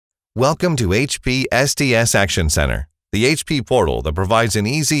Welcome to HP SDS Action Center, the HP portal that provides an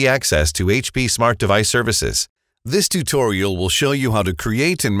easy access to HP smart device services. This tutorial will show you how to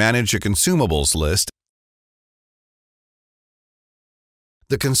create and manage a consumables list.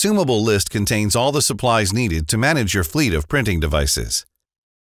 The consumable list contains all the supplies needed to manage your fleet of printing devices.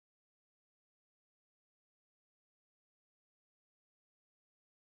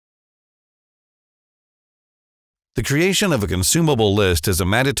 The creation of a consumable list is a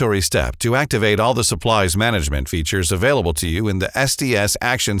mandatory step to activate all the supplies management features available to you in the SDS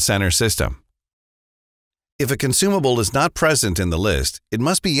Action Center system. If a consumable is not present in the list, it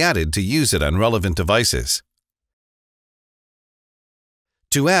must be added to use it on relevant devices.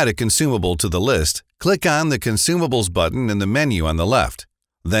 To add a consumable to the list, click on the Consumables button in the menu on the left,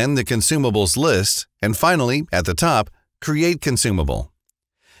 then the Consumables list, and finally, at the top, Create Consumable.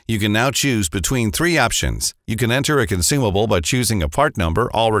 You can now choose between three options. You can enter a consumable by choosing a part number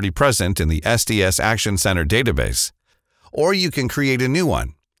already present in the SDS Action Center database, or you can create a new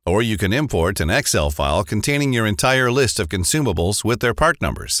one, or you can import an Excel file containing your entire list of consumables with their part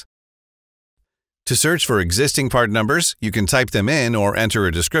numbers. To search for existing part numbers, you can type them in or enter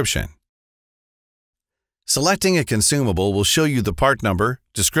a description. Selecting a consumable will show you the part number,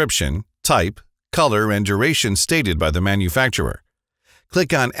 description, type, color, and duration stated by the manufacturer.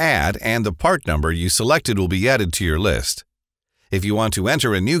 Click on Add and the part number you selected will be added to your list. If you want to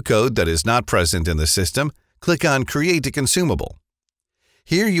enter a new code that is not present in the system, click on Create a Consumable.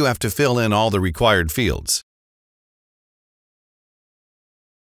 Here you have to fill in all the required fields.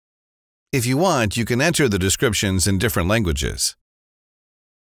 If you want, you can enter the descriptions in different languages.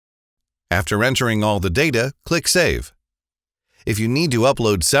 After entering all the data, click Save. If you need to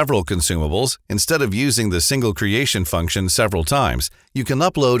upload several consumables, instead of using the single creation function several times, you can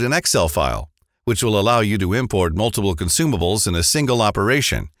upload an Excel file, which will allow you to import multiple consumables in a single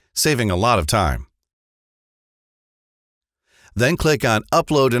operation, saving a lot of time. Then click on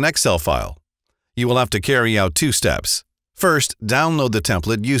Upload an Excel file. You will have to carry out two steps. First, download the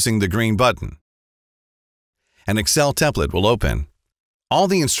template using the green button. An Excel template will open. All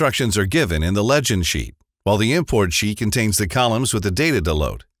the instructions are given in the legend sheet, while the import sheet contains the columns with the data to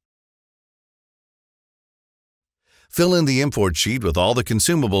load. Fill in the import sheet with all the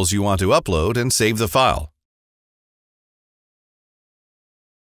consumables you want to upload and save the file.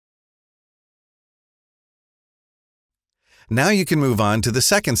 Now you can move on to the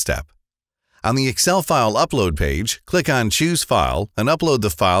second step. On the Excel file upload page, click on Choose File and upload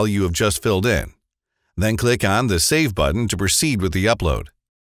the file you have just filled in. Then click on the Save button to proceed with the upload.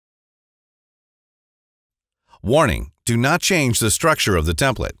 Warning: do not change the structure of the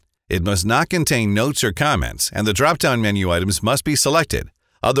template. It must not contain notes or comments, and the drop-down menu items must be selected,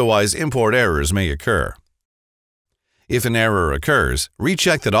 otherwise import errors may occur. If an error occurs,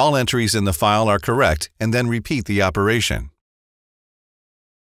 recheck that all entries in the file are correct and then repeat the operation.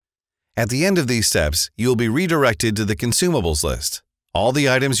 At the end of these steps, you will be redirected to the consumables list. All the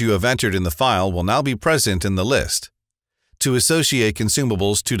items you have entered in the file will now be present in the list. To associate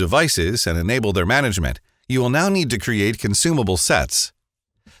consumables to devices and enable their management, you will now need to create consumable sets.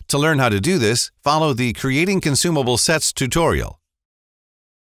 To learn how to do this, follow the Creating Consumable Sets tutorial.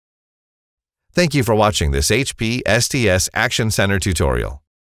 Thank you for watching this HP SDS Action Center tutorial.